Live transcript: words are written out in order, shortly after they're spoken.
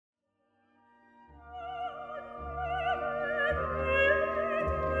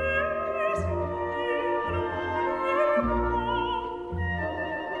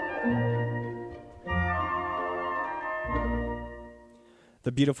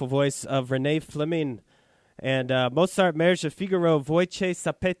the beautiful voice of Renee Fleming and Mozart Marriage of Figaro, Voce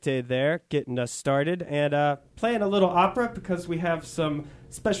Sapete there, getting us started. And playing a little opera because we have some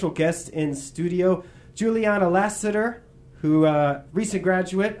special guests in studio. Julianna Laseter, who recent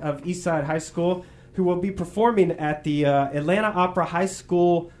graduate of Eastside High School, who will be performing at the Atlanta Opera High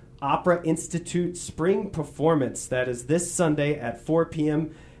School Opera Institute Spring Performance. That is this Sunday at 4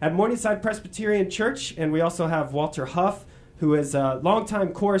 p.m. at Morningside Presbyterian Church. And we also have Walter Huff, who is a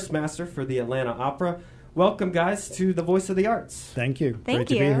longtime chorus master for the Atlanta Opera. Welcome, guys, to the Voice of the Arts. Thank you. Thank Great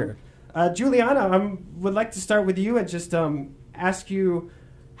you. to be here. Julianna, I would like to start with you and just ask you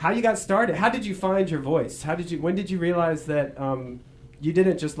how you got started. How did you find your voice? When did you realize that you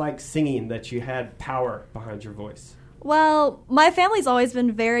didn't just like singing, that you had power behind your voice? Well, my family's always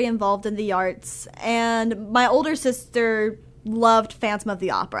been very involved in the arts, and my older sister loved Phantom of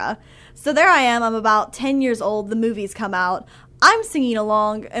the Opera. So there I am, I'm about 10 years old, the movies come out, I'm singing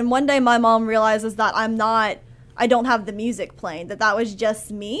along, and one day my mom realizes that I don't have the music playing, that was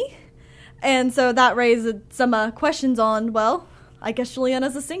just me. And so that raised some questions on, well, I guess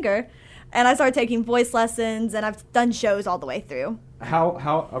Julianna's a singer. And I started taking voice lessons, and I've done shows all the way through. Around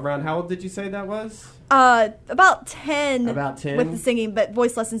how old did you say that was? About 10. About 10? With the singing, but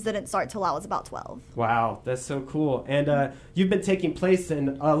voice lessons didn't start till I was about 12. Wow, that's so cool. And you've been taking place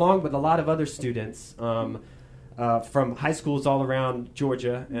along with a lot of other students from high schools all around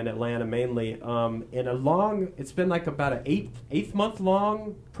Georgia and Atlanta mainly. It's been like about an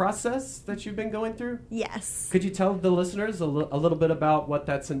 8-month-long process that you've been going through? Yes. Could you tell the listeners a little bit about what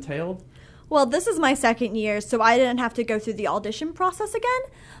that's entailed? Well, this is my second year, so I didn't have to go through the audition process again,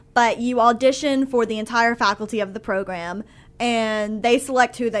 but you audition for the entire faculty of the program, and they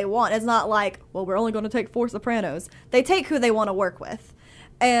select who they want. It's not like, well, we're only going to take 4 sopranos. They take who they want to work with,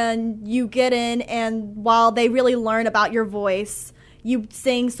 and you get in, and while they really learn about your voice, you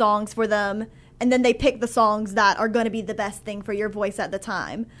sing songs for them, and then they pick the songs that are going to be the best thing for your voice at the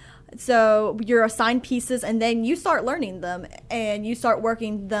time. So you're assigned pieces, and then you start learning them, and you start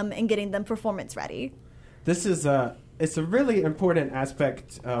working them and getting them performance ready. This is it's a really important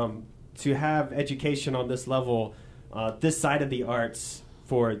aspect to have education on this level, this side of the arts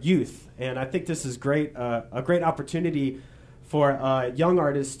for youth, and I think this is a great opportunity for young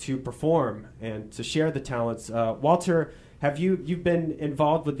artists to perform and to share the talents. Walter, you've been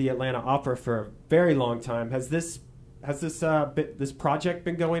involved with the Atlanta Opera for a very long time? Has this project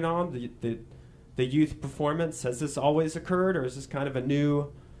been going on, the youth performance? Has this always occurred, or is this kind of a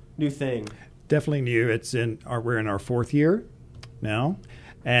new thing? Definitely new. We're in our 4th year now,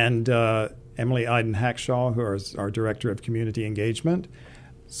 and Emily Iden-Hackshaw, who is our Director of Community Engagement,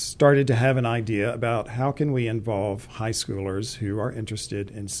 started to have an idea about how can we involve high schoolers who are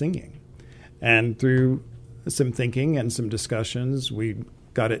interested in singing. And through some thinking and some discussions, we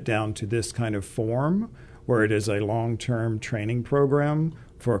got it down to this kind of form, where it is a long-term training program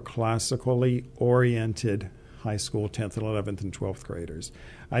for classically oriented high school 10th and 11th and 12th graders.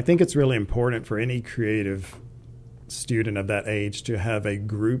 I think it's really important for any creative student of that age to have a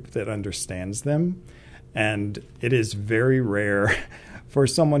group that understands them, and it is very rare for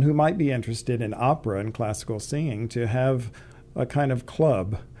someone who might be interested in opera and classical singing to have a kind of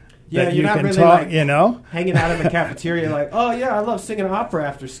club. Yeah, that you're you not can really talk, hanging out in the cafeteria like, oh yeah, I love singing opera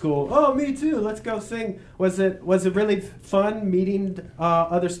after school. Oh, me too. Let's go sing. Was it really fun meeting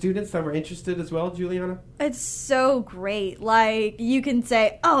other students that were interested as well, Julianna? It's so great. Like, you can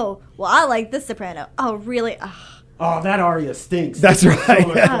say, oh, well, I like this soprano. Oh, really? Oh, that aria stinks. That's right. So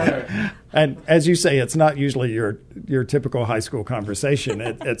much better. And as you say, it's not usually your typical high school conversation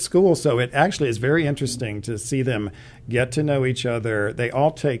at school, so it actually is very interesting to see them get to know each other. They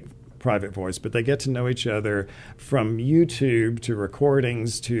all take private voice, but they get to know each other from YouTube to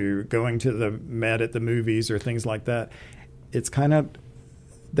recordings to going to the Met at the movies or things like that. It's kind of,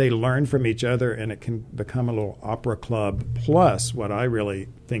 they learn from each other, and it can become a little opera club. Plus, what I really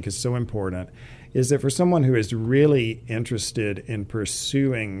think is so important is that for someone who is really interested in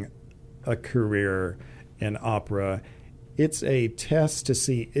pursuing a career in opera, it's a test to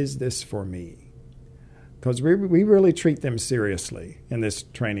see, is this for me? Because we really treat them seriously in this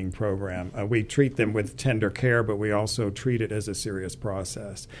training program. We treat them with tender care, but we also treat it as a serious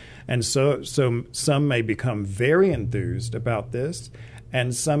process. And so some may become very enthused about this,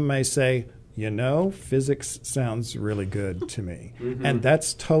 and some may say, physics sounds really good to me. Mm-hmm. And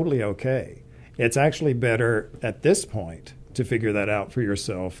that's totally okay. It's actually better at this point to figure that out for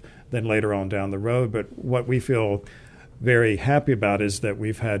yourself than later on down the road. But what we feel very happy about is that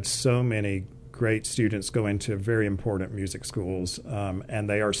we've had so many great students go into very important music schools, and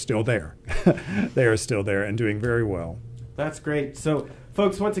they are still there. They are still there and doing very well. That's great. So,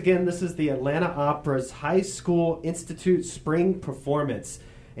 folks, once again, this is the Atlanta Opera's High School Institute Spring Performance.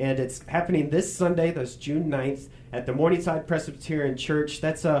 And it's happening this Sunday, that's June 9th, at the Morningside Presbyterian Church.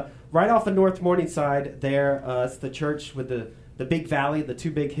 That's right off of North Morningside there. It's the church with the big valley, the two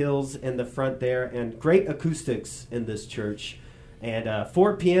big hills in the front there, and great acoustics in this church. And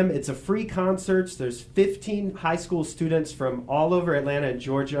 4 p.m., it's a free concert. There's 15 high school students from all over Atlanta and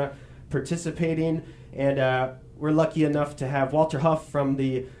Georgia participating. And we're lucky enough to have Walter Huff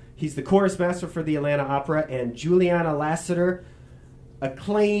he's the chorus master for the Atlanta Opera, and Julianna Laseter,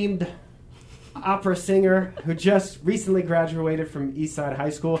 acclaimed opera singer who just recently graduated from Eastside High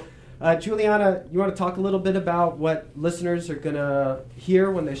School. Julianna, you want to talk a little bit about what listeners are going to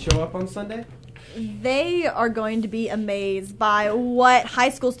hear when they show up on Sunday? They are going to be amazed by what high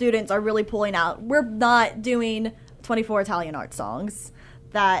school students are really pulling out. We're not doing 24 Italian art songs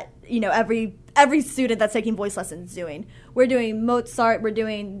that, every student that's taking voice lessons is doing. We're doing Mozart, we're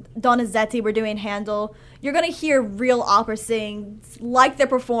doing Donizetti, we're doing Handel. You're going to hear real opera sings like they're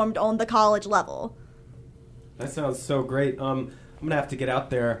performed on the college level. That sounds so great. I'm going to have to get out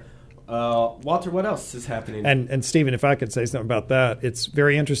there. Walter, what else is happening? And Stephen, if I could say something about that, it's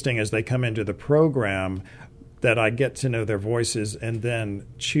very interesting as they come into the program that I get to know their voices and then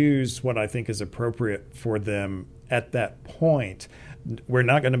choose what I think is appropriate for them at that point. We're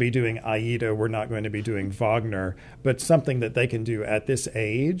not going to be doing Aida, we're not going to be doing Wagner, but something that they can do at this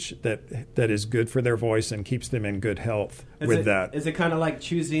age that is good for their voice and keeps them in good health that. Is it kind of like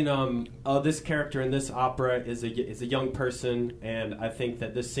choosing, this character in this opera is a young person, and I think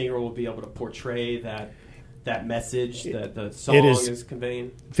that this singer will be able to portray that message that the song is conveying?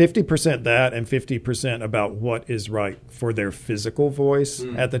 50% that and 50% about what is right for their physical voice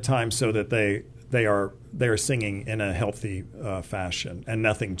at the time, so that they are singing in a healthy fashion and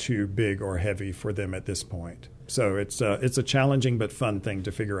nothing too big or heavy for them at this point. So it's a challenging but fun thing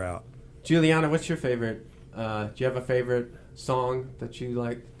to figure out. Julianna, what's your favorite? Do you have a favorite song that you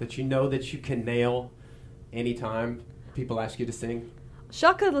like, that you can nail anytime people ask you to sing?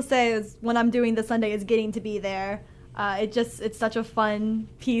 Chacun le sait is when I'm doing the Sunday is Getting to Be There. It's such a fun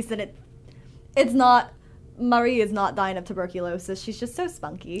piece, and it's not. Marie is not dying of tuberculosis. She's just so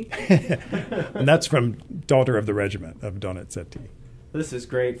spunky. And that's from Daughter of the Regiment of Donizetti. This is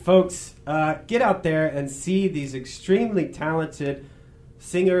great. Folks, get out there and see these extremely talented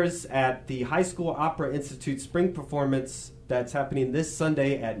singers at the High School Opera Institute Spring Performance that's happening this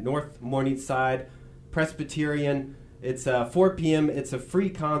Sunday at North Morningside Presbyterian. It's 4 p.m. It's a free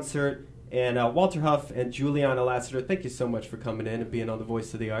concert. And Walter Huff and Julianna Laseter, thank you so much for coming in and being on The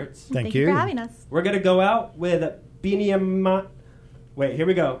Voice of the Arts. Thank you for having us. We're going to go out with Wait, here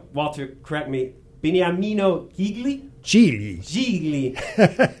we go. Walter, correct me. Beniamino Gigli? Gigli.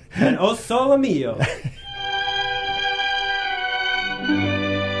 Gigli. And O Sole Mio.